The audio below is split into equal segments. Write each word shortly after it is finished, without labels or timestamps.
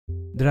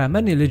There are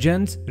many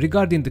legends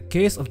regarding the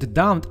case of the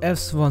downed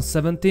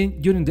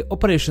F-117 during the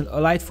Operation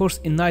Allied Force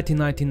in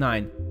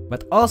 1999,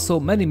 but also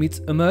many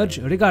myths emerge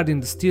regarding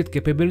the stealth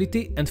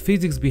capability and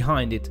physics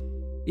behind it.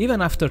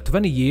 Even after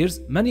 20 years,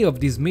 many of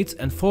these myths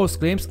and false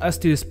claims are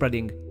still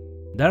spreading.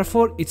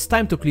 Therefore, it's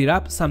time to clear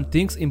up some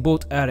things in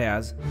both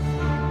areas.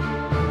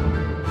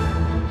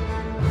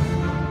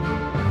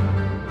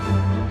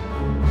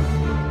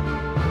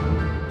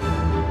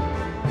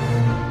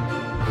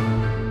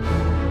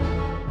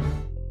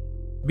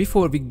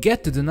 Before we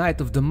get to the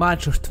night of the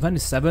March of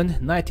 27,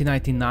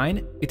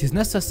 1999, it is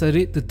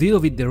necessary to deal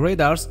with the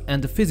radars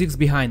and the physics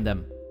behind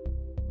them.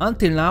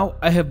 Until now,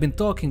 I have been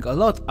talking a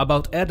lot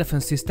about air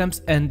defense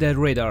systems and their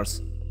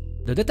radars.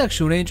 The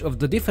detection range of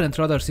the different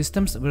radar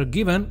systems were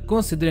given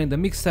considering the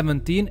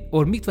MiG-17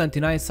 or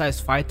MiG-29 size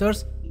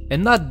fighters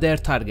and not their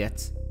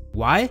targets.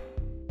 Why?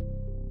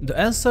 The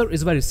answer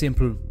is very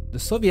simple. The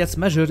Soviets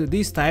measured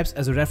these types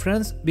as a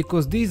reference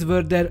because these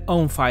were their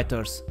own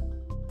fighters.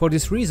 For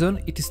this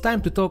reason, it is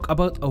time to talk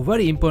about a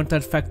very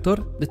important factor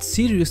that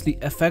seriously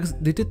affects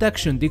the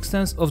detection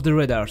distance of the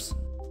radars.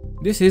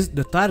 This is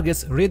the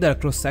target's radar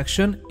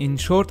cross-section, in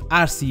short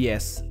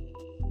RCS.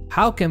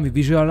 How can we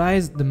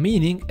visualize the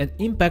meaning and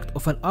impact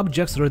of an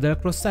object's radar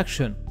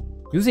cross-section?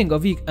 Using a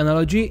weak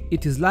analogy,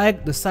 it is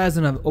like the size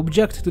of an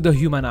object to the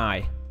human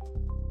eye.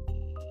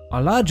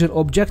 A larger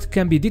object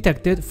can be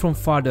detected from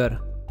farther,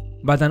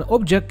 but an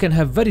object can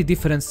have very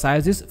different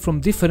sizes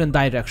from different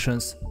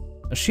directions.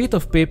 A sheet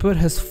of paper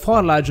has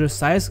far larger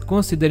size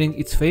considering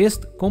its face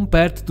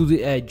compared to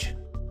the edge.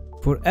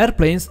 For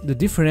airplanes, the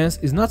difference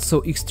is not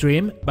so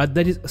extreme, but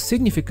there is a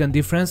significant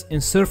difference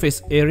in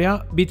surface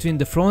area between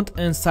the front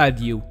and side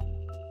view.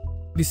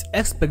 This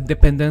aspect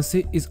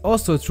dependency is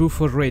also true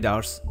for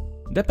radars.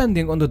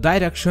 Depending on the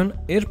direction,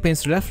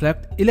 airplanes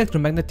reflect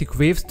electromagnetic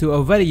waves to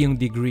a varying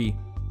degree.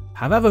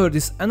 However,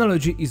 this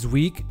analogy is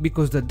weak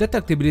because the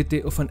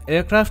detectability of an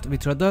aircraft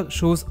with radar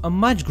shows a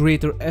much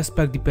greater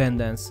aspect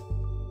dependence.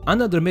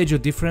 Another major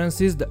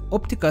difference is the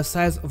optical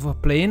size of a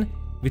plane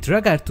with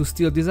regard to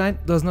steel design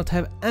does not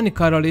have any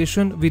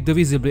correlation with the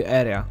visible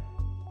area.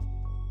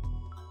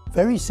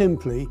 Very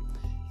simply,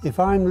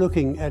 if I'm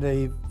looking at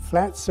a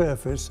flat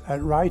surface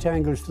at right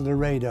angles to the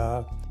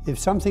radar, if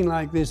something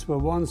like this were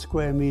 1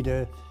 square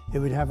meter, it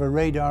would have a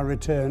radar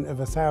return of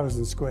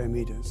 1,000 square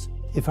meters.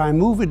 If I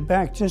move it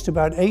back just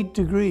about 8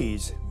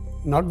 degrees,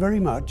 not very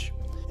much,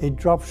 it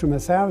drops from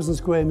 1,000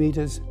 square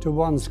meters to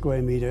 1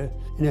 square meter.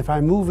 And if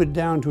I move it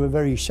down to a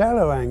very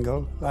shallow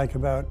angle, like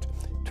about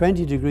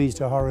 20 degrees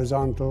to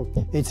horizontal,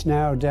 it's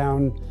now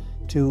down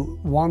to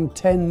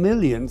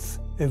 1/10,000,000th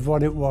of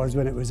what it was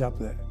when it was up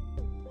there.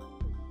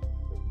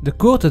 The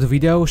quoted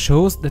video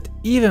shows that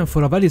even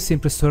for a very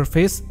simple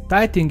surface,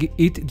 tightening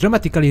it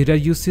dramatically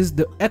reduces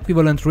the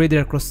equivalent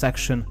radar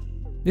cross-section.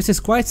 This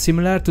is quite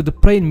similar to the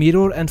plane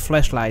mirror and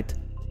flashlight.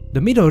 The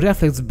mirror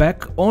reflects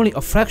back only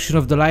a fraction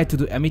of the light to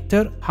the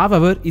emitter,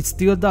 however, it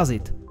still does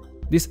it.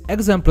 This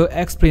example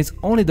explains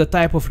only the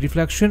type of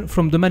reflection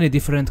from the many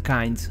different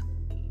kinds.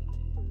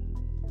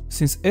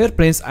 Since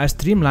airplanes are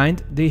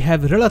streamlined, they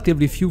have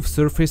relatively few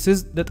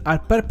surfaces that are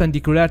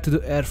perpendicular to the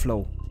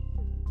airflow.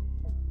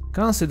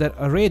 Consider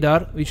a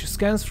radar which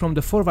scans from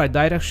the forward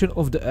direction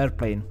of the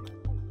airplane.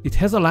 It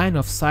has a line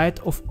of sight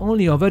of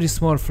only a very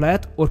small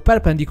flat or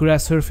perpendicular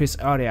surface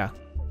area.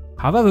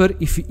 However,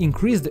 if we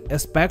increase the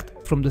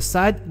aspect from the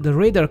side, the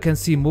radar can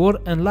see more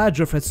and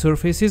larger flat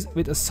surfaces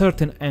with a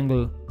certain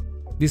angle.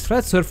 These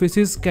flat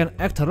surfaces can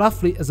act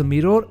roughly as a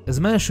mirror, as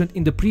mentioned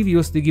in the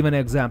previously given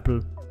example.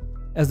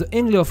 As the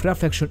angle of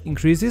reflection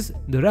increases,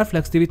 the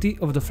reflectivity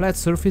of the flat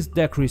surface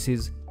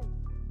decreases.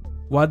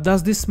 What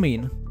does this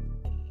mean?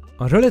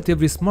 A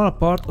relatively small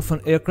part of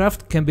an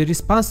aircraft can be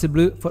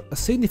responsible for a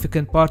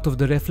significant part of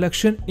the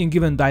reflection in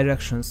given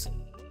directions.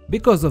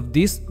 Because of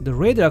this, the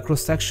radar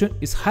cross-section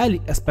is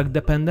highly aspect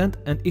dependent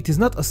and it is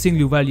not a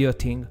single value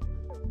thing.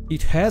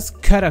 It has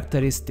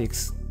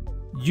characteristics.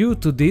 Due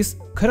to this,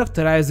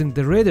 characterizing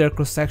the radar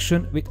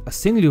cross-section with a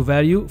single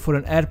value for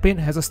an airplane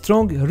has a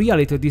strong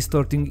reality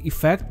distorting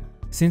effect,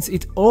 since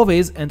it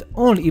always and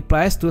only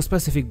applies to a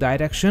specific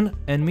direction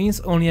and means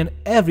only an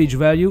average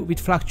value with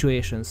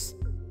fluctuations.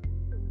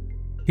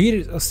 Here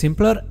is a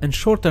simpler and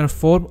shorter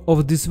form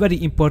of this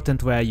very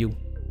important value.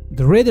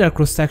 The radar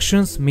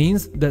cross-sections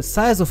means the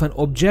size of an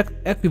object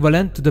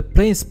equivalent to the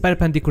plane's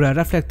perpendicular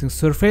reflecting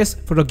surface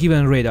for a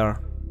given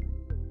radar.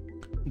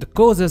 The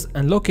causes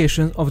and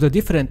locations of the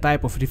different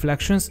type of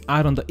reflections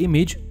are on the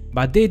image,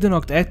 but they do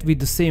not act with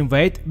the same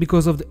weight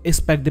because of the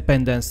aspect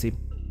dependency.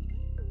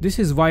 This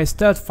is why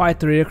stealth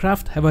fighter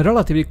aircraft have a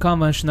relatively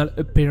conventional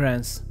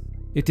appearance.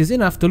 It is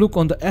enough to look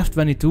on the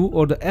F-22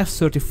 or the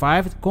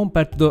F-35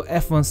 compared to the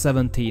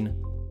F-117.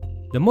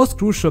 The most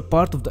crucial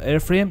part of the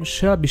airframe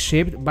shall be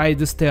shaped by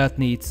the stealth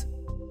needs.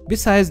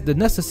 Besides the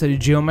necessary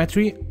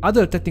geometry,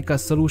 other technical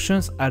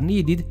solutions are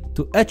needed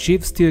to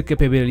achieve stealth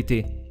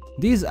capability.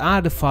 These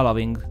are the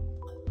following.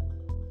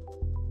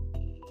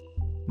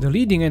 The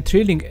leading and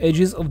trailing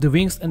edges of the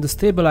wings and the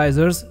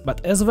stabilizers,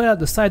 but as well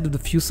the side of the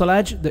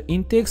fuselage, the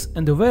intakes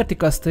and the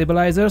vertical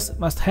stabilizers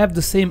must have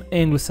the same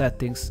angle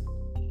settings.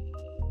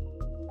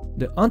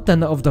 The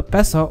antenna of the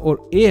PESA or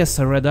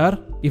ASR radar,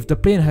 if the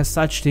plane has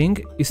such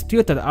thing, is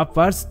tilted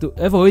upwards to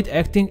avoid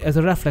acting as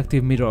a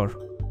reflective mirror.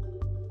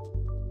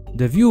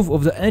 The view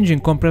of the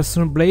engine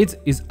compressor blades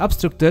is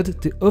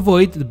obstructed to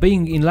avoid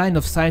being in line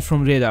of sight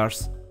from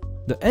radars.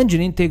 The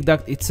engine intake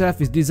duct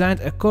itself is designed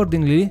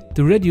accordingly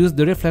to reduce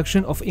the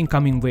reflection of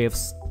incoming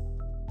waves.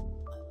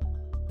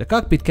 The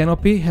cockpit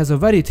canopy has a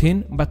very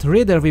thin but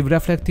radar wave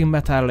reflecting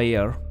metal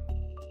layer.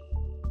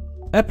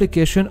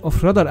 Application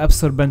of radar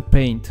absorbent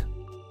paint.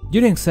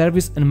 During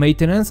service and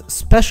maintenance,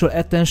 special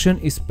attention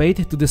is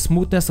paid to the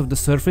smoothness of the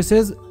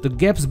surfaces, the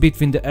gaps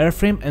between the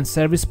airframe and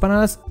service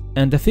panels,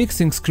 and the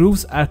fixing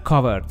screws are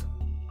covered.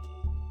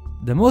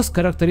 The most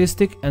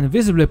characteristic and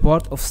visible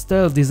part of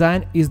stealth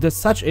design is that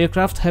such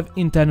aircraft have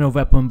internal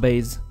weapon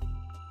bays.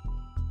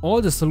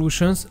 All the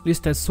solutions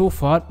listed so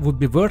far would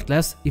be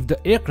worthless if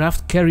the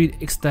aircraft carried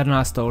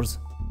external stores.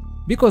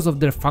 Because of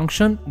their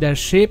function, their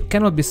shape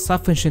cannot be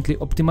sufficiently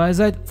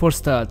optimized for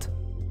stealth.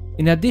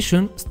 In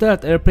addition,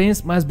 stealth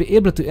airplanes must be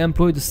able to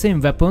employ the same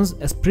weapons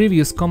as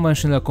previous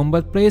conventional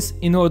combat planes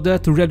in order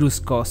to reduce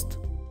cost.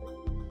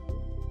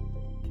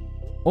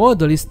 All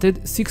the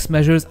listed 6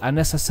 measures are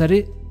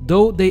necessary,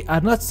 though they are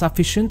not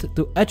sufficient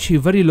to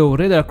achieve very low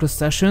radar cross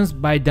sections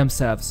by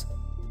themselves.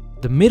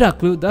 The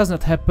miracle does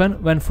not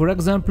happen when, for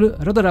example,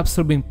 radar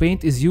absorbing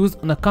paint is used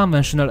on a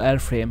conventional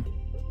airframe.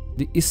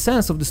 The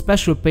essence of the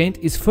special paint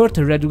is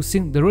further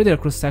reducing the radar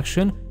cross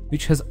section,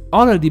 which has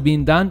already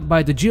been done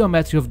by the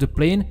geometry of the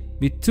plane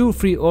with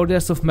 2-3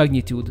 orders of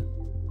magnitude.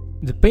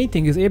 The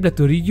painting is able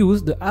to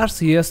reduce the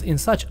RCS in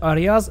such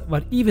areas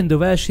where even the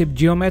well-shaped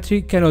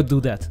geometry cannot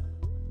do that.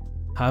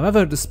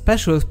 However, the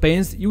special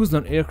paints used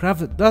on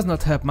aircraft does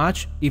not help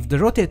much if the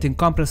rotating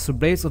compressor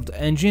blades of the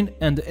engine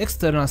and the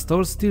external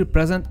stores still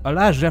present a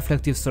large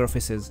reflective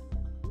surfaces.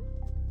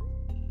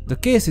 The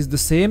case is the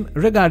same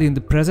regarding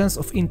the presence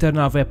of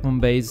internal weapon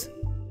bays.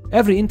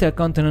 Every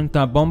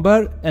intercontinental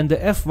bomber and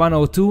the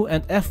F-102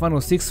 and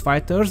F-106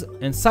 fighters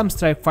and some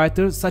strike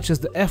fighters such as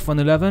the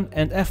F-111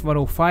 and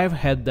F-105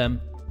 had them.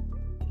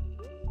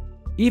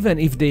 Even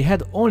if they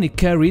had only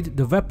carried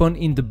the weapon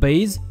in the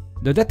base,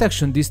 the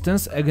detection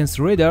distance against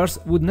radars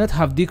would not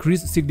have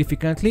decreased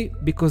significantly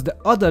because the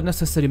other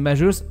necessary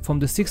measures from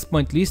the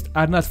 6-point list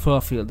are not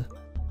fulfilled.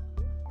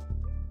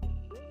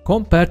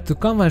 Compared to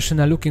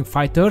conventional looking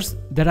fighters,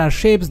 there are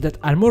shapes that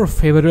are more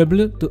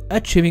favorable to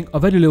achieving a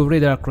very low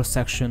radar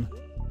cross-section.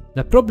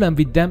 The problem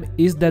with them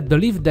is that the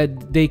lift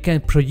that they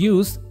can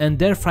produce and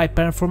their flight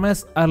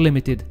performance are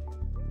limited.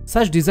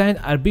 Such designs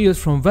are built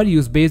from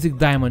various basic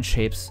diamond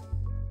shapes.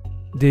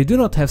 They do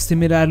not have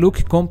similar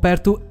look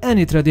compared to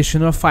any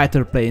traditional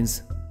fighter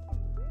planes.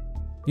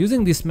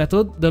 Using this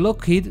method, the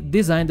Lockheed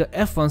designed the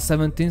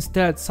F-117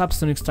 stealth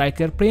subsonic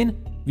striker plane,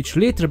 which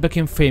later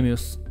became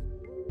famous.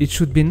 It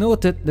should be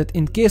noted that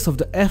in case of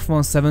the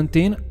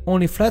F-117,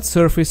 only flat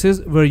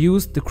surfaces were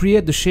used to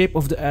create the shape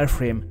of the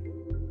airframe.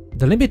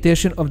 The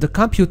limitation of the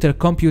computer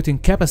computing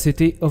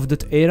capacity of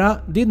that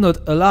era did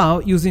not allow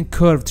using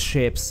curved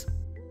shapes.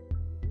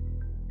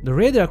 The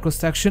radar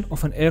cross-section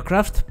of an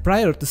aircraft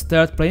prior to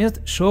stealth planes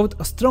showed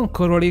a strong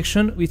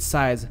correlation with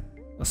size.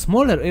 A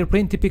smaller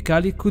airplane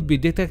typically could be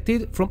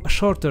detected from a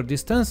shorter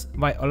distance,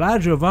 while a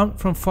larger one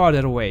from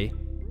farther away.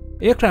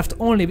 Aircraft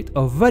only with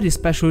a very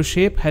special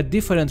shape had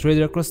different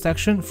radar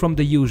cross-section from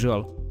the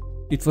usual.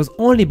 It was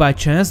only by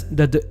chance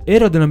that the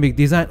aerodynamic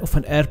design of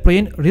an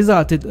airplane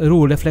resulted in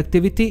low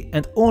reflectivity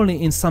and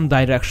only in some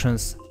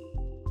directions.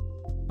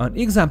 An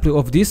example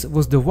of this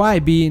was the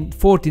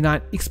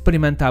YB-49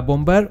 experimental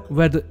bomber,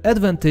 where the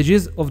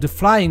advantages of the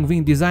flying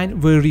wing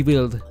design were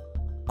revealed.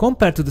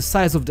 Compared to the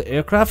size of the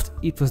aircraft,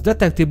 it was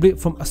detectable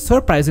from a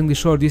surprisingly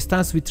short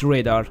distance with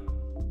radar.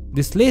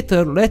 This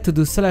later led to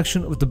the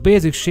selection of the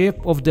basic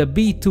shape of the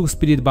B-2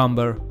 Spirit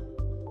bomber.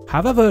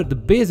 However, the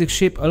basic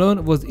shape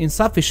alone was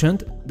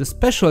insufficient, the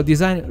special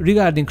design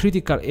regarding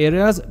critical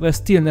areas were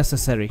still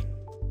necessary.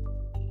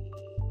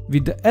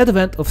 With the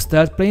advent of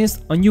stealth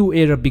planes, a new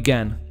era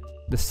began.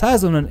 The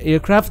size of an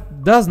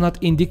aircraft does not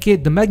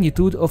indicate the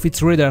magnitude of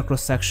its radar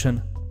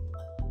cross-section.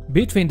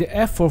 Between the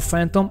F-4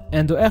 Phantom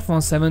and the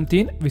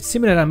F-117 with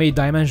similar made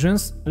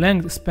dimensions,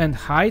 length, span,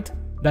 height,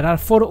 there are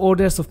 4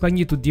 orders of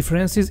magnitude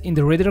differences in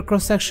the radar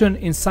cross-section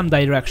in some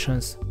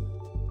directions.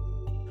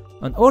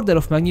 An order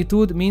of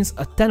magnitude means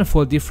a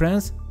 10-fold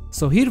difference,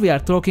 so here we are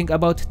talking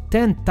about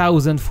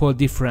 10,000-fold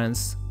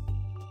difference.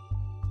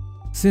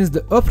 Since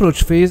the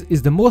approach phase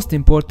is the most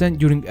important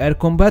during air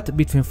combat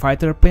between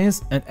fighter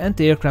planes and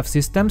anti-aircraft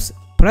systems,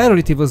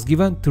 priority was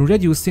given to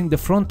reducing the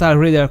frontal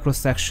radar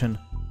cross-section.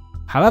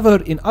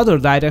 However, in other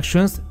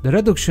directions, the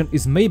reduction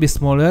is maybe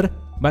smaller,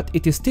 but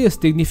it is still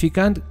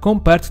significant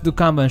compared to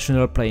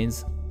conventional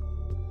planes.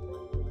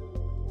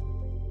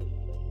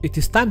 It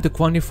is time to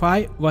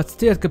quantify what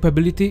stealth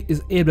capability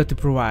is able to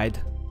provide.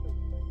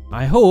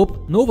 I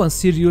hope no one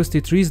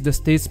seriously treats the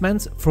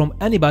statements from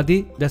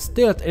anybody that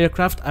stealth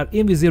aircraft are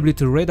invisible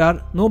to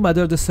radar no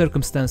matter the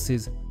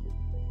circumstances.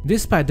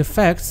 Despite the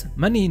facts,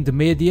 many in the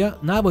media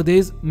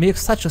nowadays make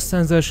such a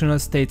sensational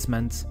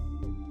statement.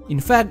 In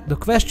fact, the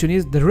question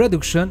is the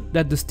reduction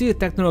that the stealth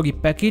technology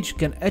package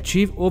can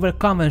achieve over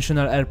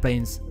conventional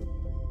airplanes.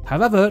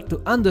 However,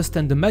 to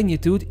understand the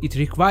magnitude, it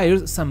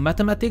requires some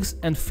mathematics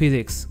and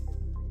physics.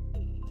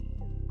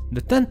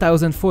 The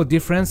 10,000-fold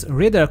difference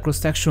radar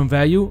cross-section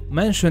value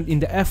mentioned in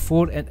the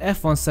F4 and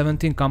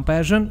F117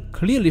 comparison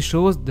clearly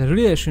shows the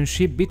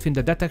relationship between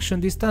the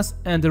detection distance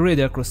and the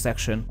radar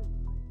cross-section.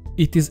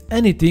 It is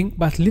anything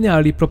but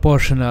linearly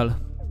proportional.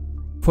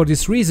 For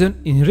this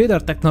reason, in radar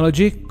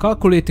technology,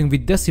 calculating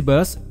with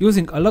decibels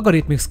using a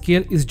logarithmic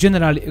scale is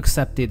generally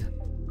accepted.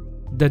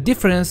 The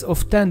difference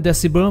of 10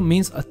 decibel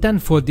means a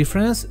 10-fold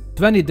difference,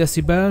 20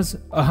 decibels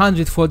a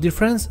 100-fold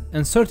difference,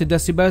 and 30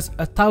 decibels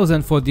a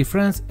 1000-fold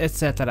difference,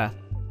 etc.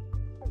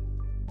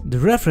 The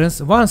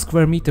reference 1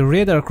 square meter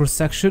radar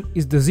cross-section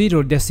is the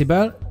 0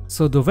 decibel,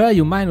 so the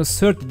value minus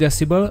 30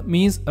 decibel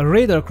means a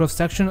radar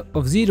cross-section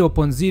of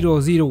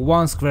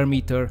 0.001 square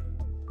meter.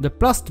 The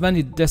plus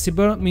 20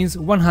 decibel means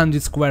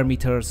 100 square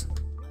meters.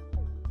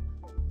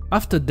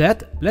 After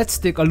that, let's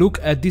take a look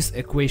at this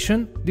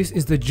equation. This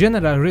is the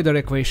general radar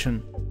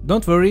equation.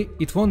 Don't worry,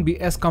 it won't be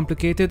as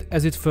complicated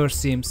as it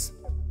first seems.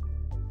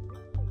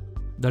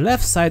 The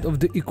left side of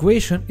the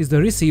equation is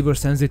the receiver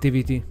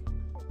sensitivity,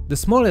 the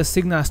smallest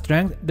signal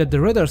strength that the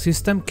radar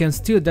system can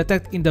still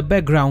detect in the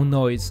background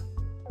noise.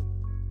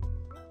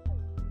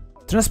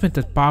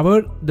 Transmitted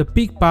power, the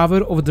peak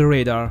power of the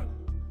radar.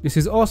 This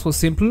is also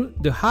simple.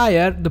 The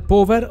higher the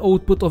power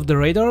output of the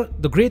radar,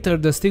 the greater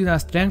the signal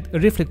strength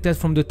reflected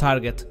from the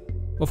target.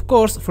 Of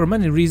course, for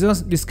many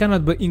reasons, this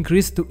cannot be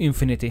increased to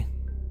infinity.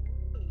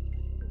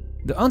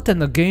 The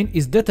antenna gain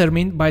is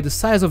determined by the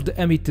size of the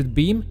emitted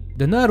beam.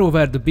 The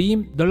narrower the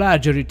beam, the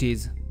larger it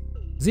is.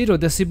 0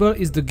 decibel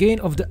is the gain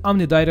of the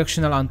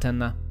omnidirectional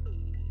antenna.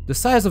 The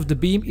size of the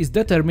beam is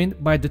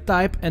determined by the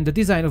type and the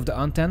design of the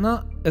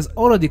antenna, as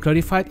already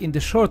clarified in the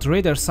short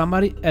radar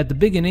summary at the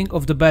beginning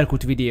of the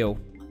Berkut video.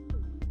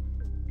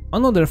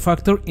 Another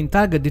factor in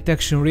target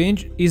detection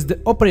range is the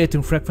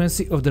operating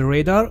frequency of the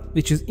radar,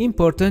 which is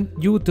important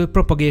due to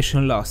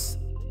propagation loss.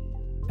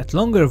 At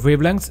longer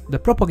wavelengths, the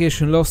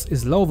propagation loss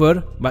is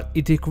lower, but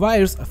it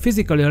requires a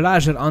physically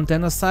larger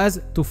antenna size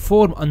to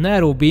form a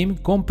narrow beam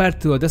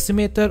compared to a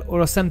decimeter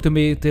or a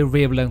centimeter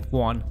wavelength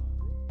one.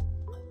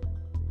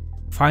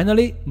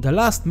 Finally, the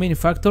last main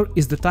factor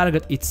is the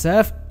target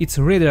itself, its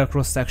radar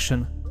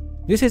cross-section.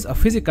 This is a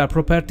physical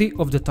property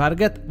of the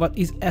target but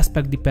is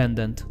aspect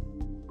dependent.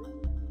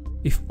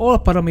 If all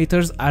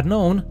parameters are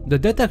known, the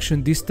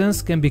detection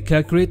distance can be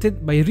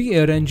calculated by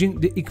rearranging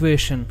the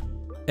equation.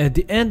 At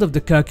the end of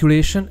the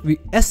calculation, we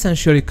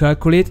essentially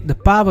calculate the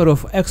power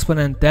of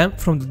exponent 10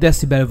 from the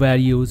decibel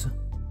values.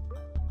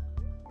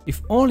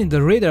 If only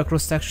the radar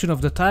cross-section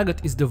of the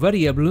target is the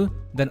variable,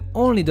 then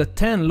only the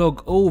 10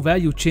 log O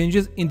value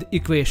changes in the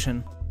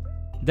equation.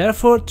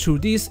 Therefore, through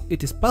this,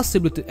 it is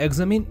possible to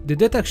examine the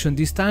detection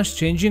distance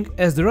changing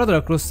as the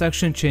radar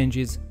cross-section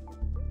changes.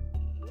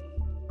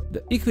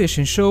 The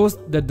equation shows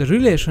that the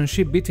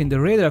relationship between the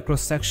radar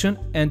cross-section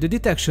and the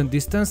detection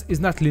distance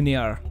is not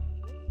linear.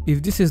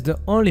 If this is the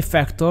only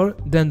factor,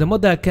 then the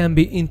model can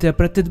be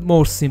interpreted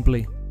more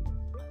simply.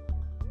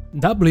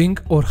 Doubling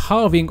or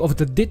halving of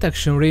the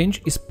detection range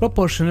is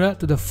proportional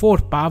to the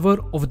fourth power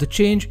of the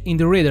change in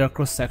the radar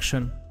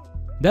cross-section.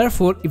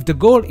 Therefore, if the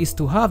goal is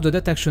to halve the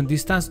detection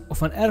distance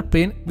of an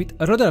airplane with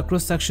a radar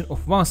cross-section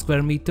of 1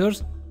 square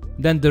meters,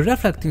 then the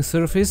reflecting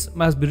surface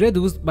must be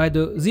reduced by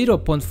the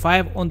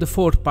 0.5 on the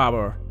fourth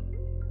power.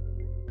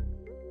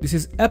 This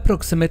is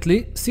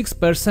approximately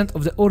 6%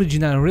 of the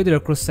original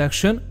radar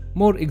cross-section,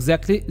 more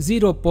exactly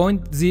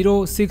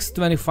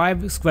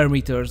 0.0625 square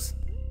meters.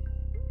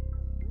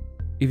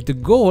 If the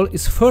goal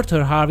is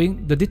further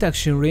halving the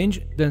detection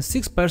range, then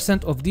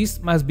 6% of this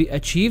must be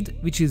achieved,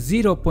 which is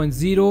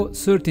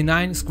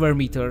 0.039 square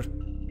meter.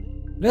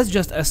 Let's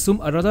just assume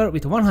a radar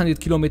with 100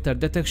 km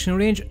detection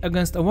range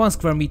against a 1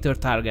 square meter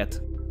target.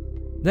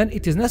 Then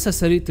it is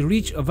necessary to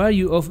reach a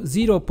value of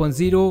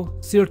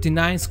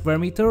 0.039 square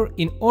meter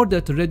in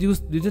order to reduce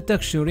the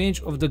detection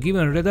range of the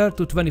given radar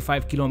to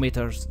 25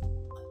 km.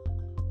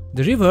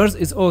 The reverse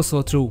is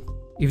also true.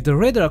 If the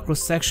radar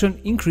cross-section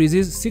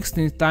increases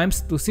 16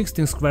 times to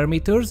 16 square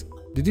meters,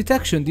 the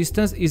detection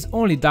distance is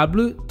only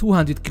double,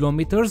 200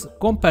 km,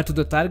 compared to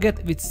the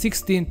target with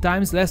 16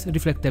 times less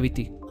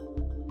reflectivity.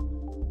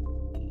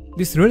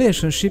 This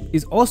relationship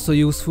is also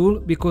useful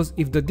because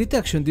if the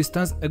detection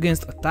distance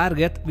against a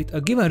target with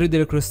a given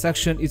radar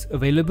cross-section is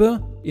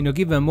available in a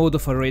given mode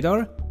of a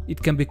radar,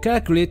 it can be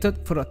calculated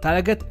for a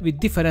target with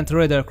different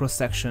radar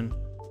cross-section.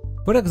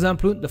 For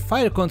example, the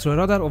fire control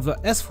radar of the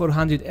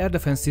S-400 air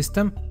defense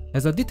system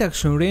has a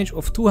detection range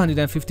of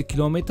 250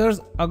 km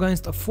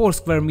against a 4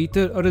 square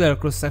meter radar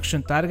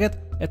cross-section target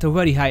at a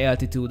very high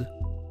altitude.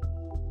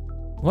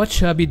 What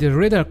shall be the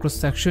radar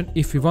cross-section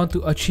if we want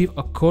to achieve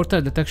a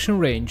quarter detection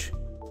range?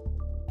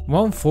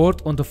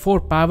 1/4 on the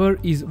 4 power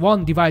is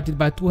 1 divided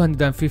by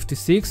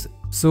 256,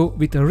 so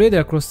with a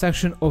radar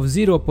cross-section of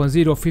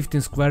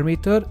 0.015 square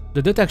meter,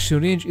 the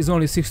detection range is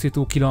only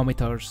 62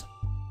 kilometers.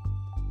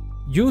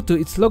 Due to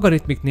its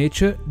logarithmic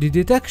nature, the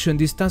detection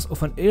distance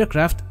of an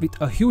aircraft with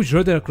a huge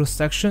radar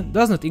cross-section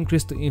does not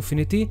increase to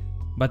infinity,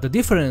 but the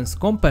difference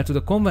compared to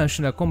the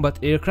conventional combat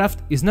aircraft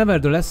is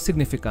nevertheless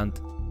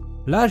significant.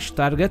 Large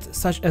targets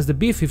such as the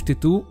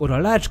B-52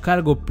 or large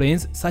cargo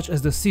planes such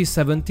as the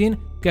C-17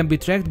 can be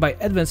tracked by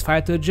advanced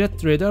fighter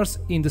jet radars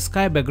in the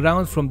sky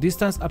background from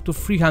distance up to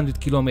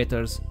 300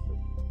 kilometers.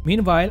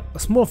 Meanwhile, a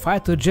small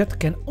fighter jet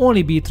can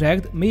only be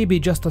tracked maybe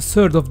just a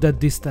third of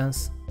that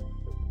distance.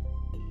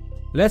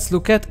 Let's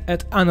look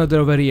at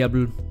another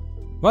variable.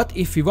 What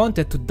if we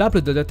wanted to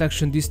double the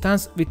detection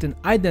distance with an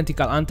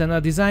identical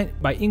antenna design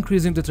by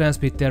increasing the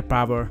transmitter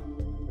power?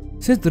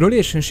 Since the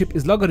relationship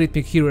is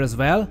logarithmic here as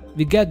well,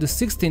 we get the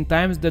 16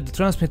 times that the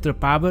transmitter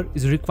power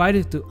is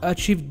required to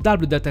achieve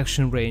double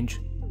detection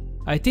range.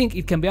 I think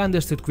it can be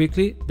understood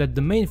quickly that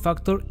the main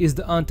factor is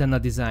the antenna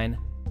design.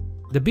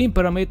 The beam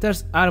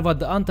parameters are what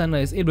the antenna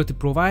is able to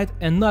provide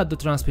and not the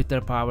transmitter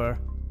power.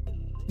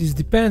 This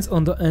depends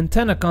on the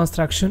antenna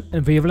construction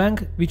and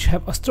wavelength, which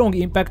have a strong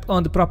impact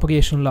on the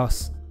propagation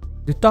loss.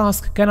 The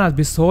task cannot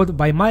be solved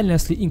by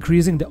mindlessly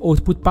increasing the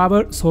output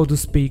power, so to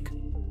speak.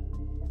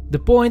 The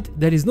point,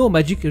 there is no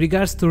magic in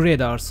regards to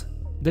radars.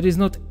 There is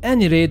not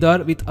any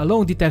radar with a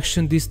long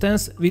detection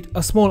distance with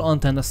a small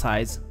antenna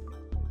size.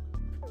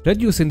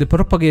 Reducing the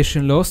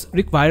propagation loss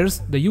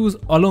requires the use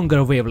of a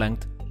longer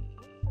wavelength.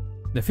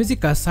 The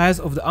physical size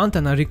of the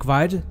antenna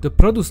required to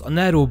produce a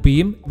narrow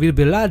beam will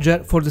be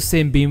larger for the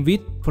same beam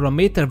width for a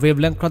meter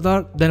wavelength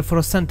radar than for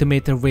a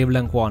centimeter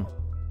wavelength one.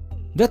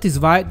 That is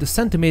why the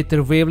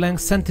centimeter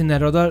wavelength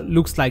Sentinel radar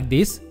looks like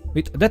this,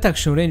 with a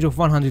detection range of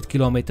 100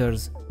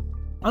 kilometers.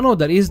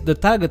 Another is the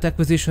target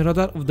acquisition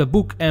radar of the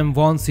Book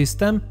M1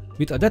 system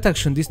with a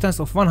detection distance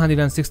of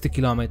 160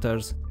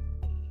 kilometers.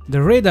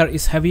 The radar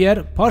is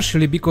heavier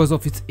partially because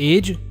of its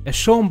age, as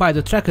shown by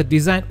the tracked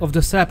design of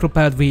the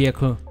self-propelled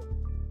vehicle.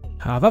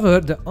 However,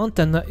 the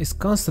antenna is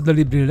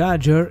considerably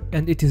larger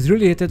and it is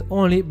related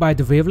only by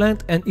the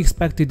wavelength and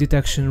expected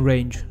detection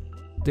range.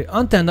 The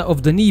antenna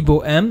of the Nebo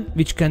M,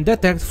 which can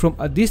detect from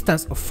a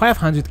distance of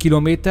 500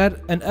 km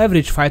an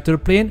average fighter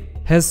plane,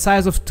 has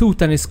size of 2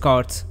 tennis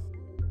courts.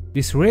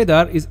 This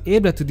radar is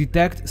able to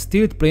detect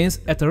stealth planes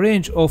at a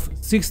range of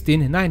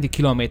 1690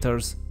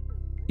 km.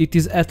 It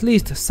is at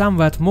least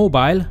somewhat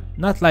mobile,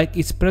 not like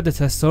its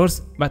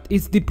predecessors, but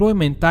its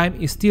deployment time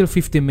is still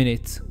 15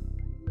 minutes.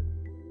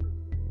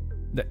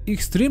 The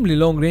extremely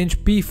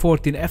long-range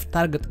P-14F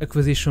target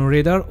acquisition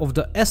radar of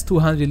the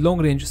S-200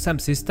 long-range SAM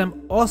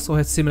system also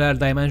has similar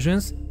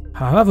dimensions,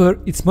 however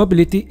its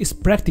mobility is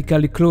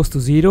practically close to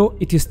zero,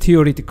 it is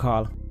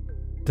theoretical.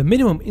 The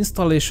minimum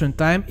installation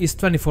time is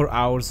 24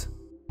 hours.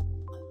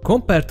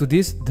 Compared to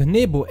this, the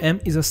Nebo M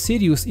is a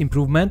serious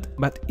improvement,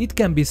 but it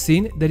can be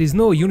seen there is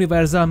no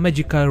universal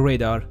magical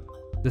radar.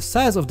 The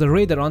size of the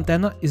radar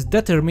antenna is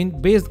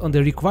determined based on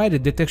the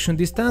required detection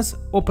distance,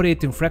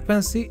 operating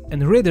frequency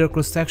and radar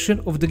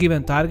cross-section of the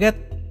given target,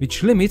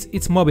 which limits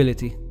its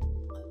mobility.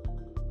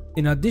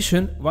 In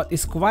addition, what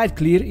is quite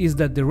clear is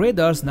that the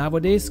radars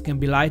nowadays can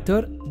be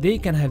lighter, they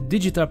can have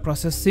digital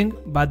processing,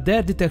 but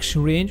their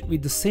detection range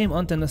with the same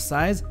antenna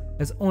size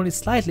has only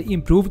slightly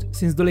improved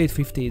since the late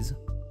 50s.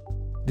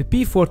 The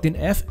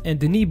P-14F and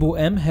the Nebo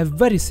M have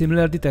very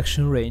similar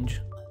detection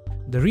range.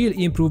 The real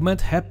improvement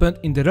happened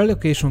in the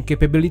relocation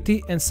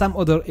capability and some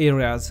other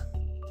areas.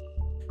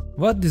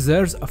 What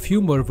deserves a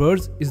few more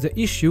words is the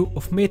issue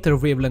of meter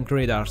wavelength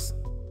radars.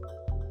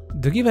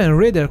 The given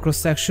radar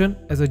cross-section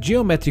as a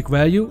geometric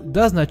value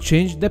does not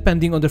change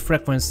depending on the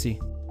frequency.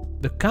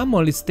 The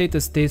commonly stated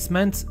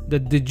statement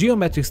that the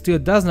geometric still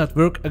does not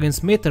work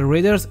against meter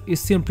radars is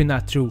simply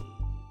not true.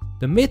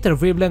 The meter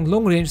wavelength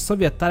long-range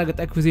Soviet target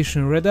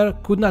acquisition radar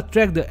could not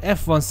track the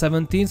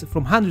F-117s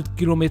from 100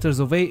 km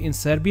away in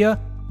Serbia,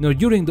 nor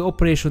during the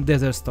Operation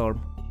Desert Storm.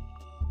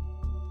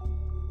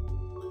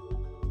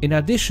 In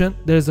addition,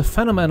 there is a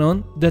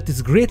phenomenon that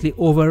is greatly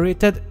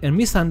overrated and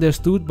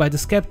misunderstood by the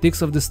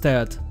skeptics of the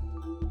stealth.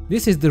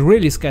 This is the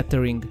Rayleigh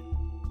scattering.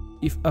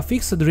 If a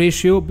fixed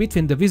ratio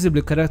between the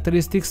visible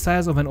characteristic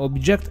size of an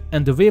object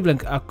and the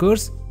wavelength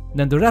occurs,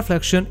 then the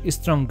reflection is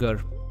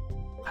stronger.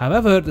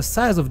 However, the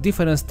size of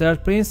different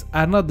stealth planes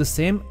are not the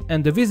same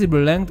and the visible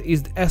length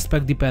is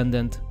aspect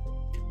dependent.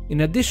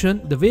 In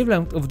addition, the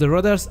wavelength of the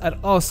radars are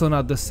also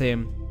not the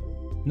same.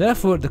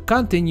 Therefore, the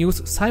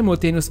continuous,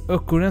 simultaneous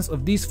occurrence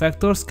of these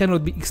factors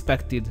cannot be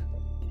expected.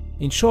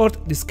 In short,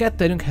 the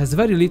scattering has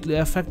very little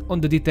effect on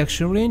the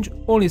detection range,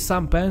 only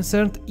some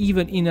percent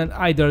even in an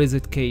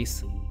idealized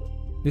case.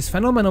 This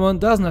phenomenon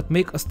does not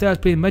make a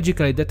stealth plane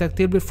magically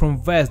detectable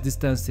from vast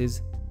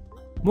distances.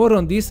 More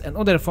on this and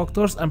other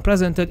factors are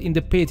presented in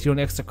the Patreon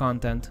extra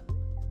content.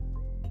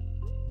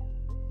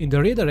 In the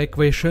radar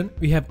equation,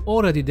 we have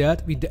already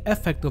dealt with the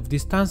effect of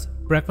distance,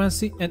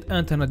 frequency and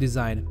antenna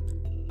design.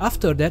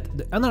 After that,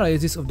 the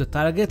analysis of the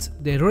targets,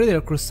 their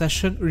radar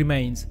cross-section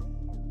remains.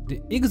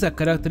 The exact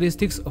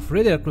characteristics of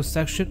radar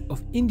cross-section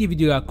of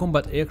individual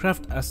combat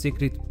aircraft are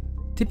secret.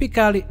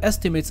 Typically,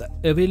 estimates are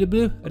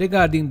available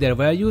regarding their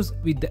values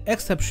with the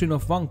exception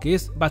of one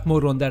case, but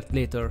more on that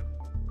later.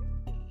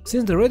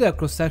 Since the radar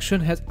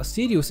cross-section has a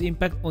serious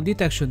impact on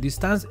detection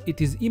distance, it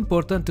is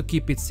important to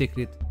keep it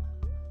secret.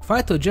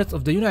 Fighter jets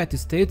of the United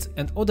States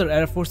and other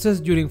air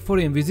forces during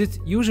foreign visits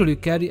usually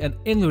carry an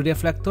angle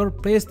reflector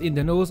placed in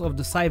the nose of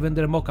the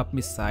Sidewinder mock-up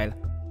missile.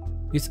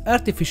 This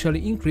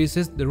artificially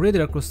increases the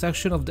radar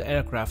cross-section of the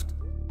aircraft.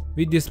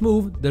 With this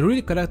move, the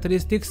real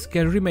characteristics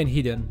can remain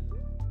hidden.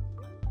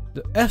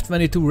 The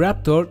F-22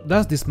 Raptor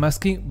does this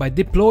masking by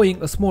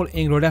deploying a small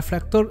angle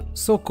reflector,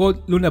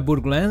 so-called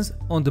Lüneburg lens,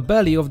 on the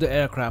belly of the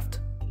aircraft.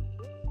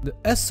 The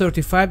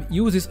S-35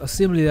 uses a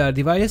similar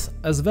device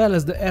as well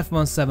as the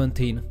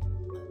F-117.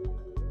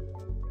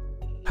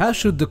 How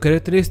should the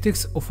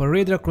characteristics of a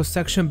radar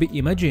cross-section be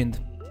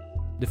imagined?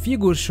 The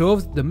figure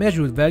shows the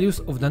measured values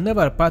of the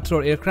naval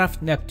patrol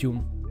aircraft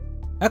Neptune.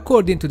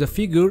 According to the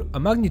figure, a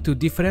magnitude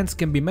difference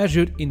can be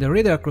measured in the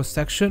radar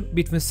cross-section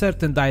between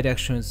certain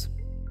directions.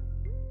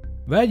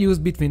 Values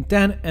between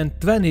 10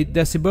 and 20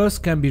 decibels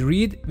can be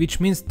read, which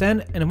means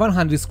 10 and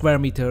 100 square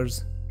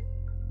meters.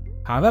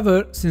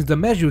 However, since the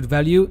measured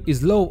value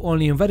is low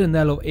only in very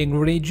narrow angle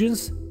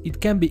regions,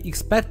 it can be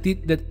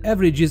expected that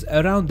averages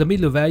around the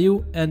middle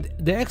value and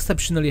the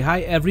exceptionally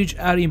high average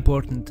are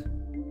important.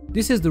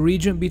 This is the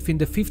region between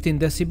the 15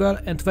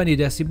 decibel and 20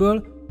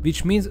 decibel,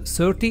 which means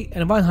 30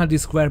 and 100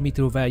 square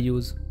meter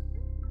values.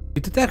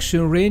 The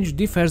detection range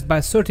differs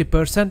by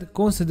 30%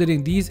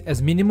 considering these as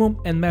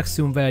minimum and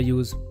maximum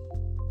values.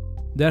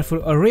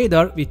 Therefore, a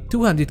radar with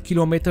 200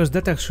 km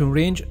detection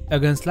range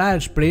against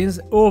large planes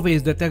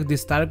always detects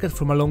this target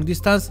from a long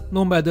distance,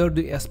 no matter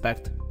the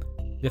aspect.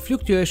 The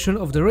fluctuation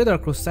of the radar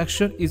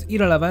cross-section is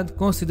irrelevant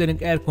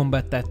considering air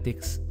combat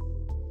tactics.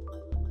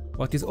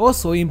 What is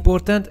also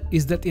important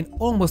is that in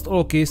almost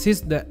all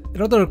cases the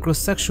radar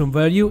cross-section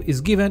value is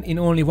given in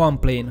only one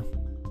plane.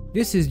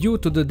 This is due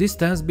to the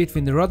distance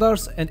between the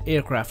radars and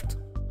aircraft.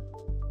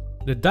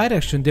 The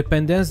direction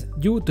dependence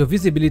due to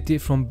visibility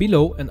from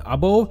below and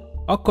above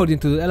according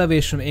to the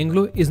elevation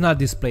angle is not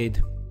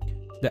displayed.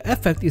 The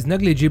effect is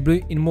negligible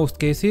in most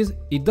cases,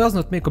 it does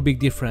not make a big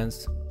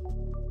difference.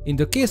 In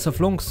the case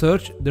of long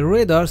search, the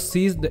radar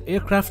sees the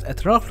aircraft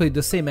at roughly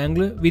the same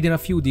angle within a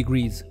few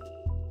degrees.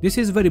 This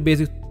is very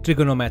basic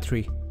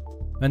trigonometry.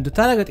 When the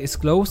target is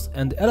close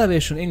and the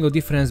elevation angle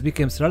difference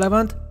becomes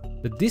relevant,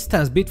 the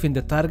distance between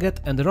the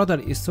target and the radar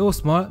is so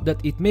small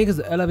that it makes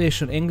the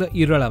elevation angle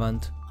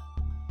irrelevant.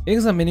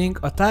 Examining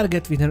a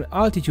target with an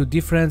altitude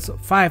difference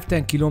of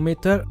 5-10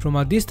 km from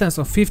a distance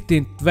of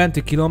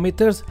 15-20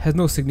 km has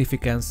no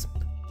significance.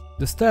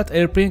 The stealth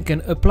airplane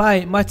can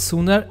apply much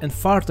sooner and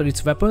farther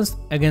its weapons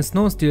against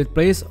non-stealth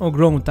planes or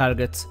ground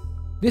targets.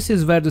 This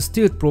is where the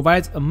stealth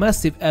provides a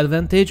massive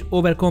advantage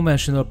over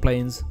conventional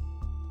planes.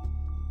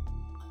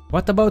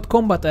 What about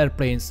combat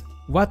airplanes?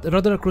 What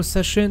radar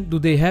cross-section do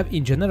they have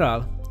in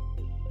general?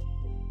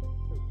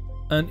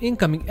 An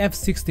incoming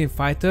F-16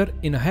 fighter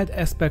in a head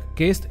aspect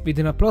case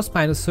within a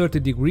 ± 30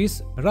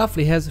 degrees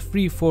roughly has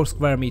 3-4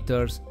 square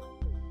meters.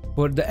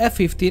 For the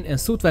F-15 and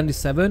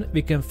Su-27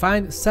 we can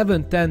find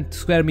 7-10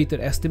 square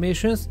meter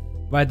estimations,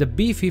 while the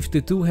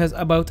B-52 has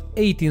about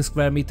 18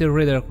 square meter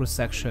radar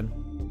cross-section.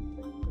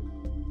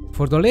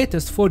 For the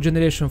latest 4th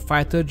generation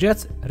fighter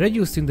jets,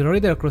 reducing the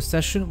radar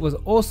cross-section was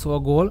also a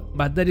goal,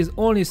 but there is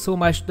only so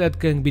much that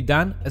can be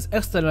done as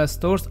external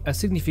stores are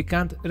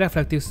significant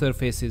reflective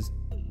surfaces.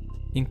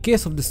 In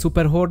case of the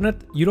Super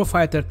Hornet,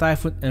 Eurofighter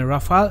Typhoon and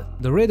Rafale,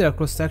 the radar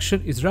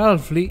cross-section is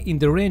roughly in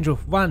the range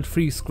of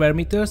 1-3 square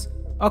meters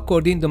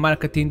according to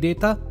marketing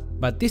data,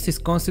 but this is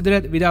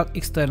considered without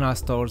external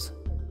stores.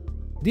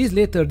 These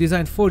later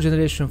designed 4th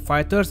generation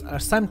fighters are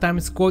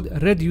sometimes called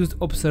reduced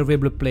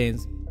observable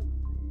planes.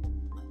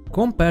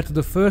 Compared to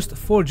the first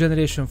 4th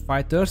generation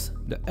fighters,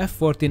 the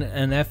F-14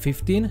 and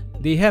F-15,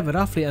 they have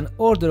roughly an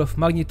order of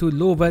magnitude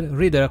lower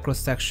radar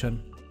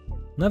cross-section.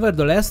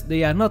 Nevertheless,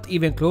 they are not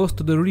even close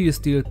to the real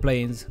stealth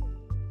planes.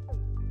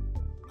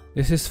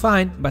 This is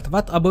fine, but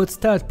what about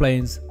stealth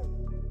planes?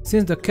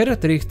 Since the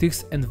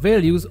characteristics and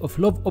values of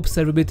low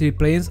observability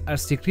planes are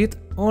secret,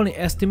 only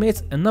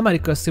estimates and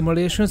numerical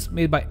simulations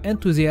made by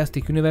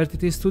enthusiastic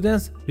university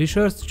students,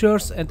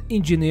 researchers and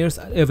engineers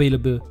are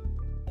available.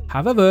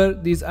 However,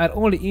 these are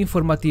only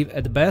informative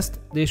at best,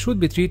 they should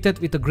be treated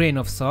with a grain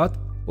of salt,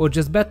 or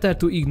just better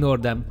to ignore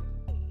them.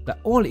 The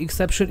only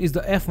exception is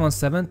the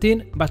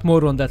F-117, but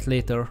more on that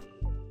later.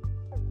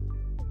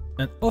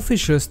 An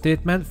official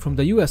statement from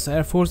the US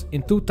Air Force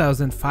in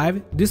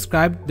 2005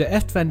 described the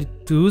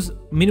F-22's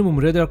minimum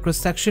radar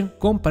cross-section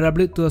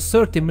comparably to a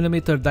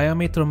 30mm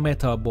diameter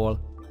metal ball.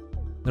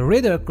 The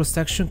radar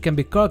cross-section can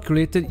be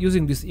calculated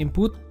using this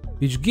input,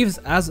 which gives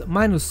us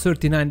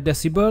 -39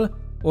 decibel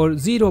or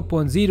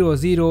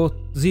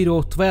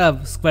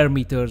 0.00012 square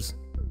meters.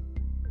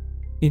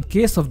 In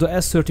case of the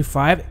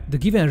S-35, the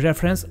given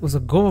reference was a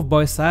golf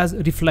ball size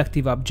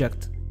reflective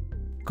object.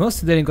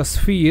 Considering a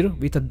sphere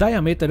with a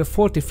diameter of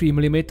 43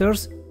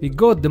 mm, we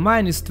got the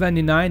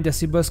 -29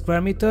 decibel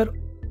square meter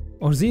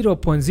or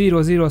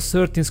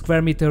 0.0013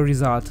 square meter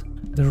result.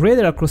 The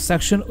radar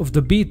cross-section of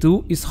the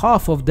B2 is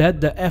half of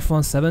that the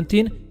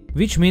F117,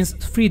 which means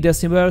 3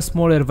 decibels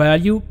smaller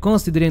value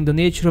considering the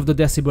nature of the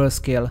decibel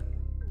scale.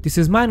 This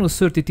is minus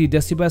 33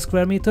 decibel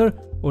square meter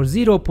or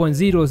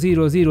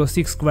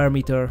 0.0006 square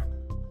meter.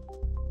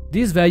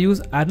 These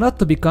values are not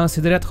to be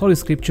considered holy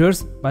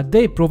scriptures, but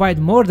they provide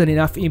more than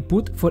enough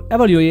input for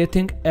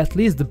evaluating at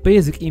least the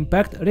basic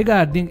impact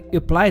regarding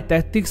applied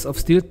tactics of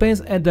stealth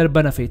planes and their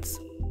benefits.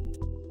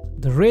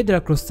 The radar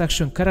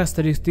cross-section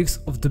characteristics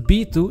of the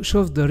B2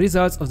 shows the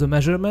results of the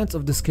measurements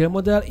of the scale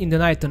model in the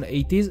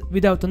 1980s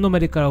without a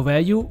numerical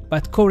value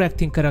but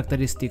correcting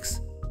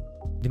characteristics.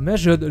 The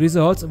measured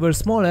results were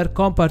smaller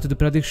compared to the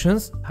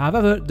predictions,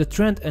 however the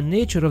trend and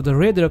nature of the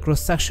radar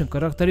cross-section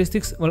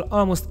characteristics were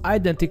almost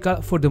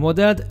identical for the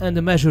modeled and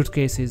the measured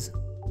cases.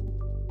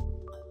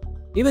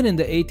 Even in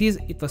the 80s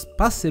it was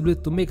possible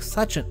to make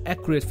such an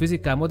accurate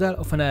physical model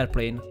of an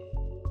airplane.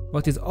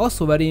 What is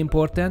also very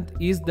important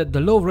is that the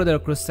low radar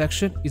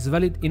cross-section is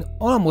valid in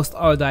almost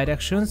all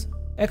directions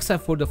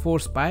except for the 4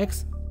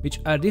 spikes, which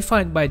are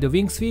defined by the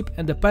wing sweep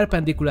and the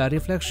perpendicular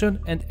reflection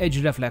and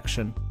edge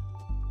reflection.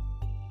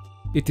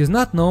 It is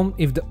not known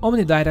if the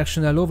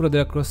omnidirectional low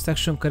radar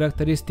cross-section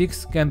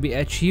characteristics can be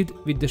achieved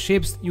with the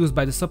shapes used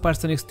by the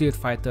supersonic stealth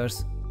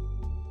fighters.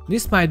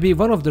 This might be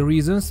one of the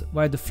reasons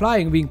why the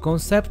flying wing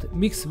concept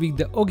mixed with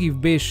the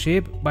ogive base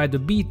shape by the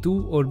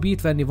B2 or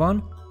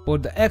B21 or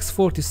the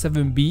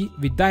X47B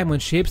with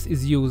diamond shapes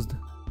is used.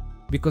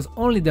 Because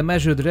only the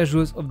measured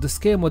results of the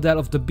scale model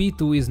of the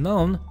B2 is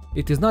known,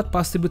 it is not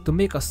possible to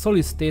make a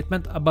solid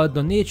statement about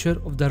the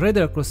nature of the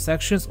radar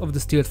cross-sections of the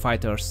stealth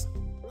fighters.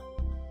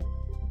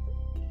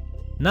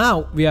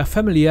 Now we are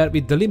familiar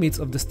with the limits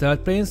of the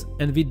stealth planes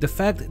and with the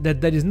fact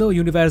that there is no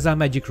universal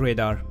magic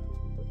radar.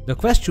 The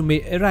question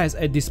may arise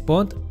at this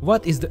point: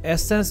 what is the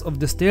essence of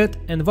the stealth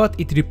and what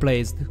it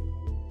replaced?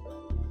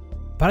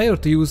 Prior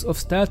to use of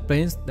stealth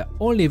planes, the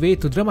only way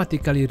to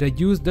dramatically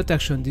reduce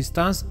detection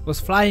distance was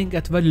flying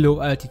at very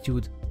low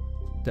altitude.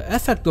 The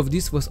effect of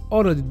this was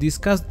already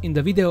discussed in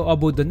the video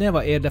about the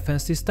Neva air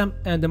defense system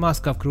and the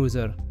Moscow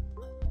cruiser.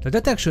 The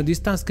detection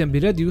distance can be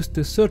reduced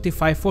to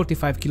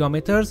 35-45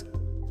 km,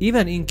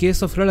 even in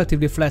case of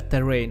relatively flat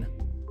terrain.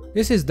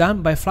 This is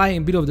done by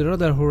flying below the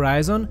radar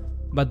horizon,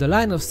 but the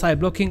line of sight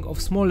blocking of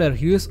smaller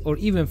hills or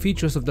even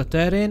features of the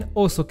terrain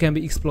also can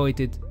be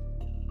exploited.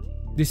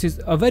 This is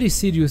a very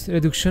serious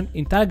reduction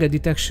in target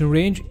detection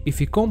range if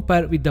we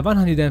compare with the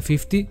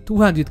 150-200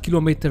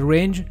 km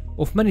range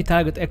of many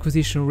target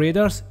acquisition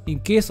radars in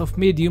case of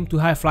medium to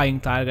high flying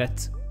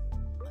targets.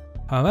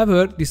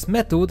 However, this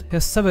method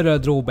has several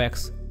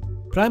drawbacks.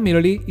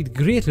 Primarily, it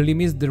greatly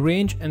limits the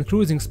range and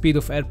cruising speed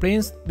of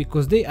airplanes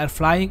because they are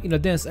flying in a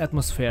dense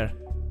atmosphere.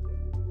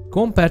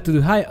 Compared to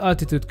the high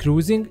altitude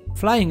cruising,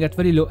 flying at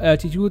very low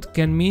altitude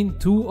can mean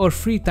 2 or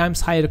 3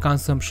 times higher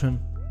consumption.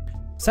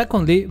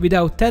 Secondly,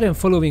 without terrain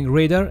following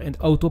radar and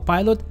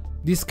autopilot,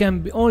 this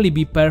can only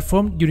be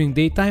performed during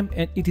daytime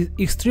and it is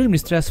extremely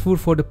stressful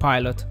for the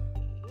pilot.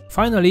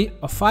 Finally,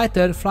 a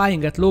fighter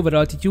flying at lower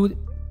altitude,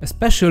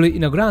 especially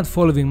in a ground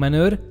following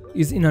manner,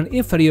 is in an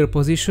inferior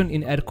position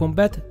in air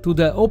combat to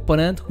the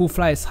opponent who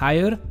flies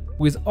higher,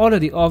 who is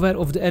already aware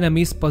of the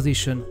enemy's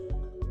position.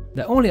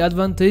 The only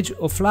advantage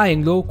of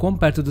flying low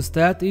compared to the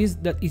stealth is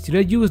that it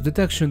reduces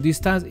detection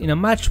distance in a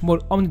much more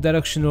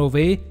omnidirectional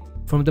way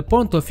from the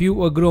point of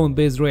view of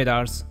ground-based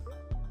radars.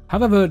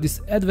 However, this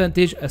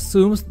advantage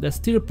assumes that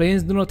stealth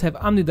planes do not have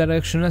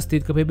omnidirectional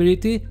stealth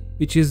capability,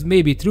 which is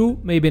maybe true,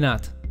 maybe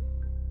not.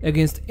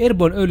 Against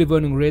airborne early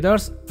warning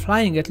radars,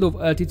 flying at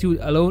low altitude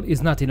alone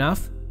is not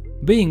enough.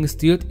 Being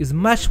stealth is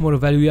much more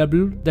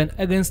valuable than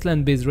against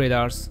land-based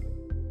radars.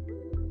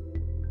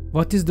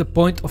 What is the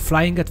point of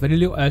flying at very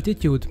low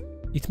altitude?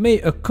 It may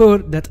occur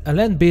that a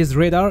land-based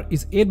radar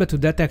is able to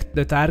detect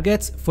the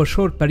targets for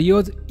short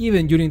periods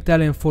even during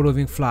terrain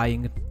following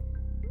flying.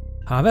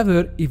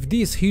 However, if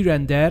these here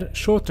and there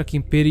short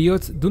tracking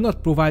periods do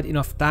not provide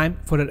enough time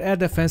for an air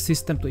defense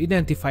system to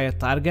identify a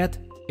target,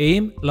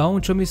 aim,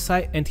 launch a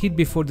missile and hit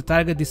before the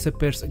target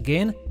disappears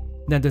again,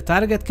 then the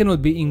target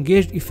cannot be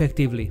engaged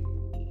effectively.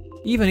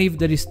 Even if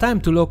there is time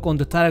to lock on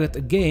the target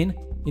again,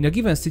 in a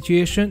given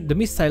situation, the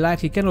missile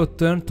likely cannot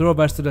turn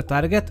towards the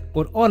target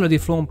or already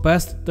flown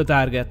past the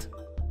target.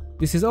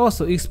 This is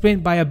also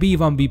explained by a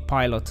B-1B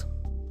pilot.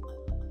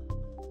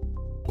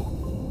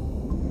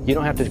 You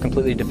don't have to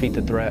completely defeat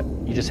the threat,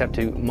 you just have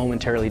to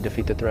momentarily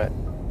defeat the threat.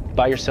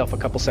 Buy yourself a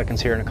couple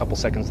seconds here and a couple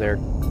seconds there.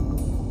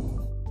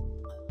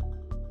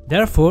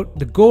 Therefore,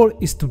 the goal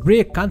is to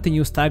break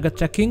continuous target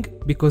tracking,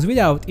 because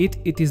without it,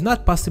 it is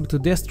not possible to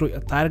destroy a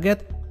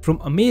target from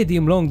a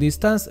medium-long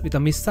distance with a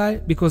missile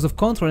because of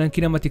control and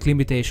kinematic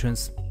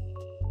limitations.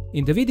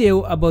 In the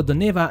video about the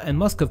Neva and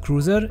Moscow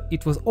cruiser,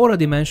 it was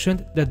already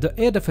mentioned that the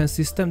air defense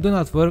system do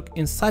not work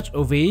in such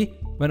a way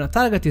when a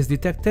target is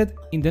detected,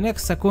 in the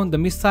next second the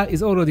missile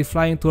is already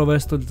flying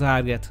towards the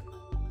target.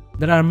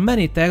 There are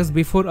many tags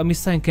before a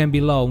missile can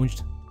be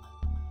launched.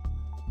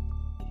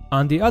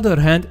 On the other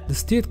hand, the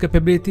stealth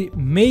capability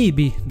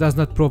maybe does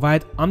not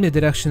provide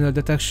omnidirectional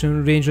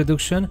detection range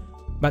reduction,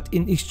 but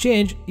in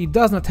exchange it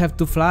does not have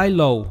to fly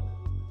low.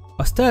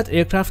 A stealth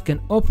aircraft can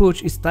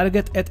approach its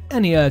target at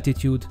any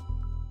altitude.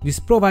 This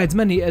provides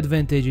many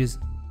advantages.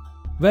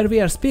 Where we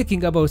are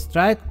speaking about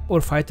strike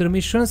or fighter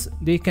missions,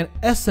 they can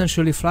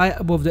essentially fly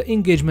above the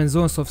engagement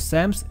zones of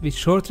SAMs with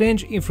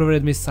short-range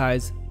infrared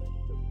missiles.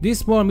 These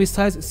small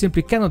missiles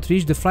simply cannot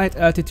reach the flight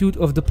altitude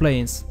of the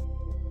planes.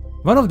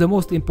 One of the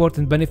most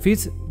important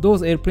benefits,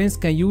 those airplanes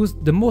can use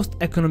the most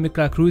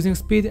economical cruising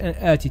speed and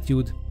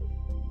altitude.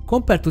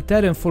 Compared to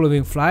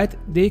terrain-following flight,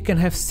 they can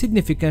have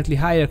significantly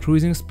higher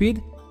cruising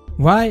speed,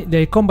 while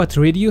their combat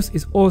radius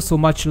is also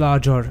much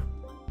larger.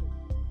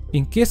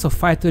 In case of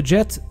fighter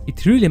jets,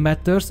 it really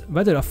matters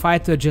whether a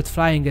fighter jet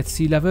flying at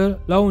sea level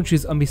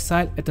launches a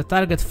missile at a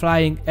target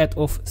flying at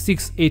of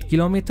 6-8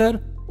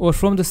 km or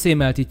from the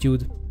same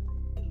altitude.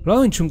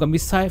 Launching a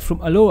missile from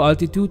a low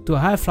altitude to a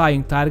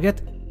high-flying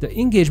target, the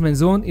engagement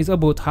zone is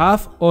about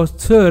half or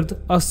third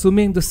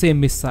assuming the same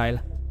missile.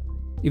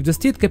 If the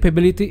stealth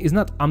capability is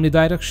not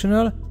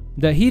omnidirectional,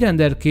 the here and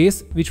there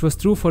case, which was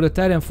true for the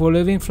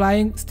terrain-following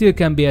flying, still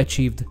can be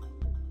achieved.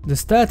 The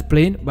stealth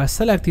plane, by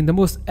selecting the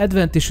most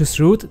advantageous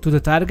route to the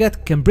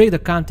target, can break the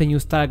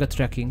continuous target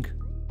tracking.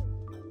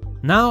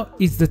 Now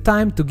it's the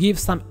time to give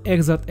some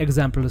exact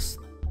examples.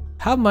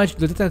 How much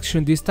the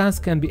detection distance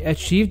can be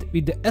achieved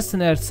with the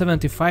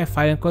SNR-75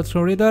 fire and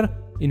control radar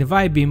in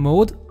YB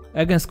mode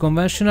against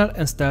conventional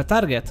and stealth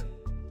target?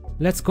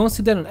 Let's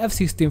consider an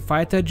F-16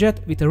 fighter jet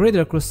with a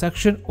radar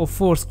cross-section of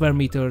 4 square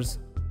meters.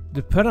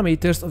 The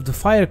parameters of the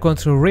fire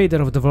control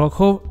radar of the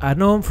Volkhov are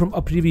known from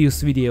a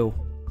previous video.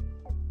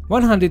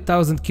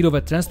 100,000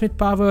 kW transmit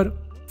power,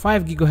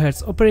 5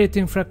 GHz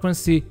operating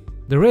frequency,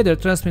 the radar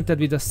transmitted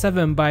with a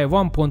 7 by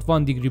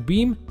 1.1 degree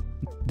beam,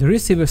 the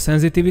receiver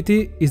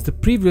sensitivity is the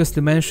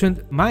previously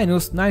mentioned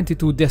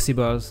 -92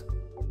 decibels.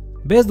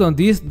 Based on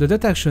this, the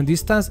detection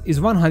distance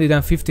is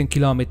 115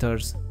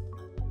 km.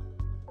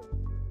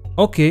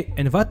 Okay,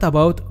 and what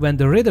about when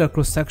the radar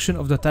cross-section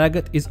of the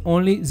target is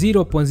only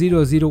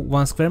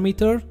 0.001 square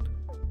meter?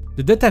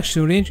 The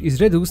detection range is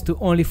reduced to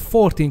only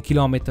 14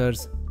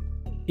 km.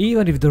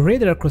 Even if the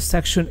radar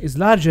cross-section is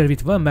larger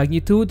with 1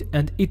 magnitude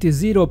and it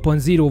is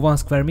 0.01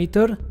 square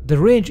meter, the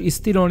range is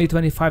still only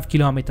 25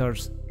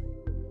 km.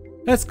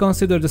 Let's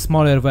consider the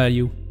smaller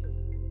value.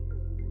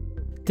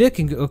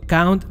 Taking into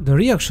account the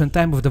reaction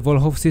time of the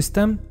Volkhov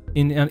system,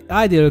 in an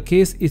ideal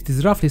case it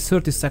is roughly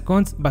 30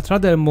 seconds, but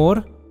rather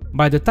more,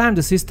 by the time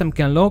the system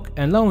can lock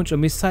and launch a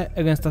missile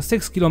against a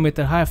 6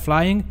 km high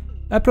flying,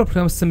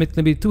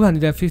 approximately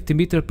 250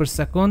 meters per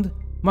second,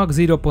 Mach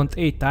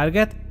 0.8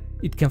 target,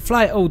 it can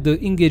fly out the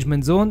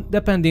engagement zone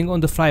depending on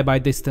the flyby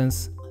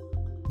distance.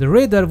 The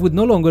radar would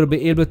no longer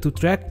be able to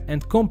track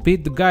and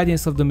complete the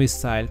guidance of the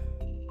missile.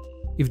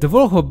 If the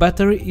Volkhov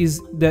battery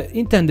is the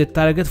intended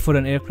target for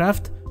an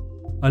aircraft,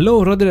 a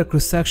low radar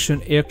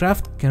cross-section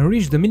aircraft can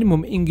reach the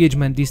minimum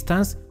engagement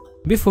distance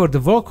before the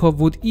Volkhov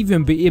would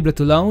even be able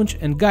to launch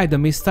and guide the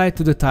missile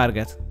to the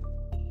target.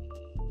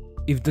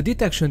 If the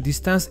detection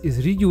distance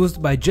is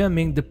reduced by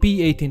jamming the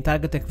P-18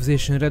 target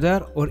acquisition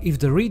radar, or if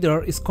the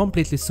radar is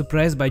completely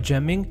suppressed by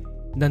jamming,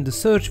 then the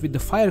search with the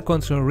fire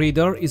control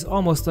radar is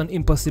almost an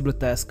impossible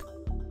task.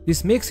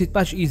 This makes it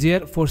much easier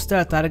for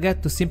stealth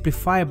target to simply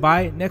fly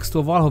by next to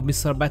a Volkhov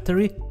missile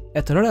battery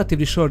at a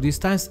relatively short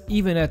distance,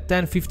 even at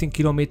 10-15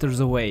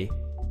 km away.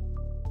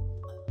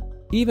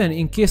 Even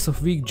in case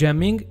of weak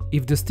jamming,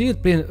 if the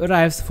stealth plane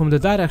arrives from the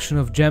direction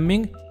of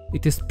jamming,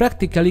 it is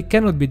practically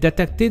cannot be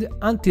detected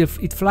until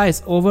it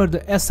flies over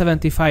the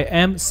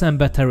S-75M SAM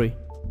battery.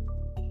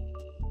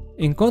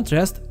 In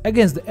contrast,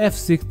 against the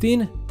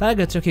F-16,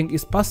 target tracking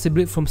is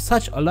possible from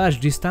such a large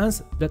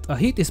distance that a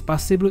hit is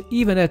possible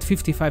even at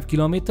 55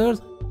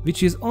 km,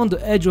 which is on the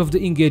edge of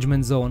the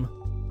engagement zone.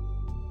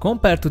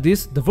 Compared to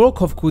this, the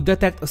Volkhov could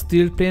detect a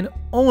stealth plane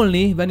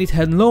only when it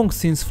had long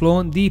since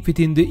flown deep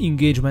within the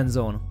engagement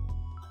zone.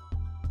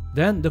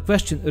 Then the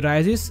question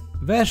arises,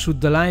 where should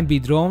the line be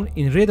drawn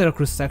in radar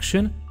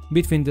cross-section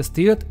between the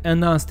stealth and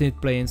non-stealth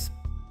planes?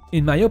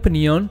 In my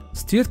opinion,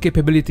 stealth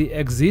capability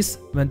exists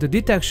when the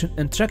detection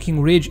and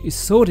tracking range is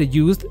so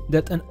reduced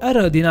that an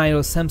error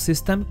denial SAM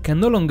system can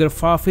no longer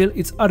fulfill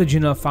its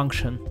original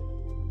function.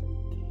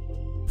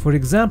 For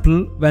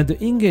example, when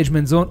the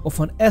engagement zone of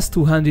an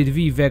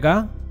S-200V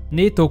Vega,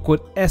 NATO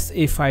code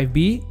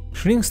SA-5B,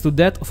 shrinks to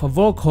that of a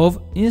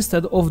Volkhov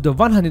instead of the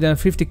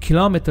 150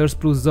 km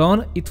plus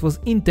zone it was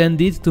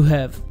intended to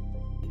have.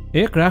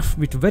 Aircraft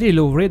with very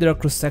low radar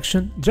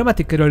cross-section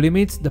dramatically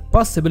limits the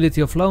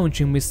possibility of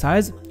launching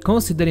missiles,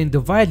 considering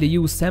the widely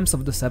used SAMs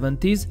of the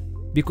 70s,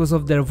 because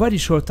of their very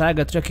short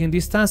target tracking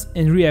distance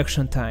and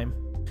reaction time.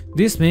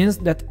 This means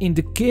that in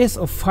the case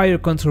of fire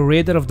control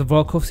radar of the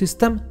Volkhov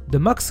system, the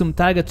maximum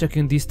target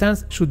tracking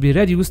distance should be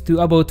reduced to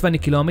about 20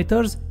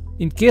 km,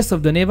 in case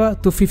of the Neva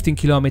to 15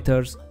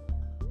 km.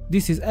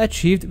 This is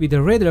achieved with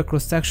a radar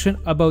cross-section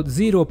about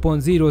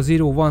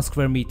 0.001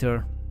 square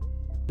meter.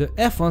 The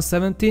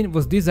F-117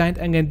 was designed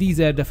against these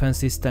air defense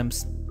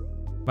systems.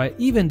 while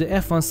even the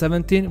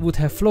F-117 would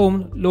have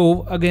flown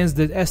low against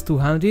the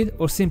S-200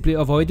 or simply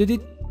avoided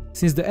it,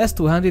 since the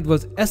S-200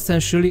 was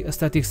essentially a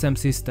static SAM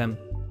system.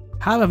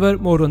 However,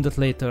 more on that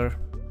later.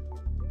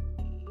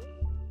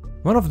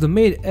 One of the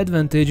main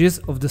advantages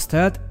of the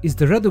stealth is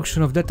the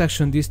reduction of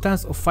detection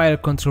distance of fire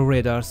control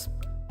radars.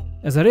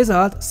 As a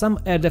result, some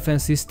air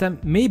defense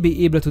systems may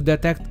be able to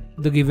detect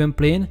the given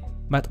plane,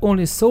 but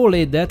only so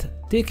late that,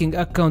 taking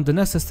account the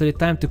necessary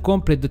time to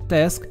complete the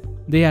task,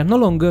 they are no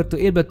longer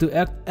able to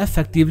act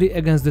effectively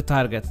against the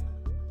target.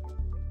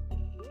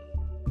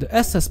 The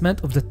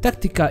assessment of the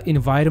tactical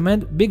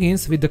environment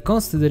begins with the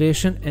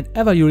consideration and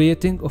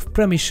evaluating of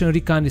pre-mission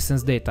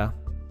reconnaissance data,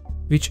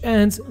 which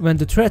ends when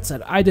the threats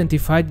are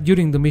identified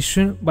during the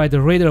mission by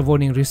the radar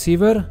warning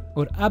receiver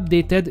or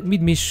updated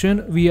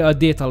mid-mission via a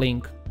data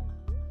link.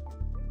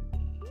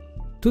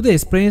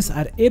 Today's planes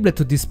are able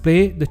to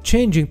display the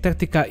changing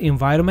tactical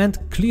environment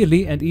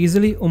clearly and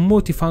easily on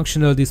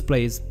multifunctional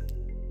displays.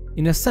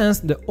 In a sense,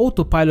 the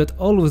autopilot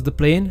allows the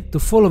plane to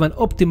follow an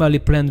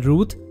optimally planned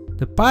route.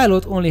 The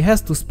pilot only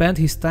has to spend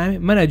his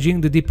time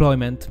managing the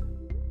deployment.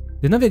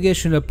 The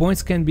navigational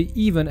points can be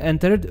even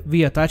entered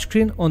via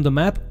touchscreen on the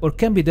map or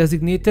can be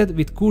designated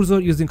with cursor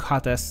using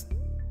HOTS.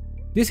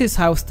 This is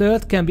how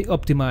stealth can be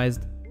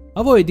optimized.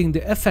 Avoiding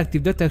the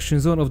effective detection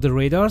zone of the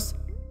radars,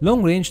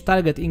 long-range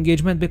target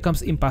engagement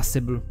becomes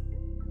impossible.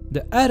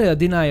 The area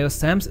denial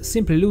SAMs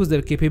simply lose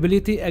their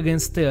capability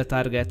against stealth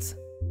targets.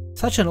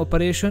 Such an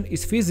operation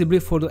is feasible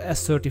for the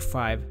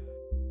S-35.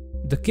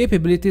 The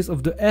capabilities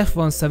of the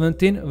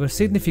F-117 were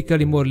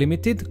significantly more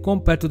limited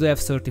compared to the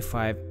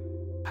F-35.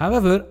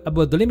 However,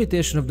 about the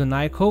limitation of the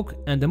Nighthawk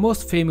and the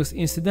most famous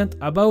incident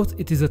about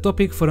it is a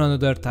topic for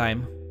another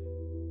time.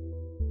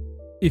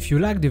 If you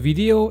like the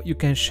video, you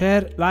can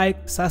share,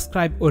 like,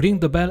 subscribe or ring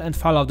the bell and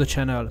follow the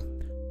channel.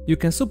 You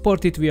can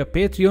support it via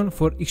Patreon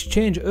for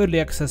exchange early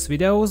access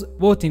videos,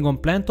 voting on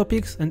planned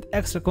topics, and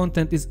extra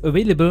content is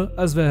available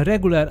as well as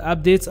regular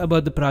updates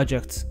about the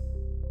projects.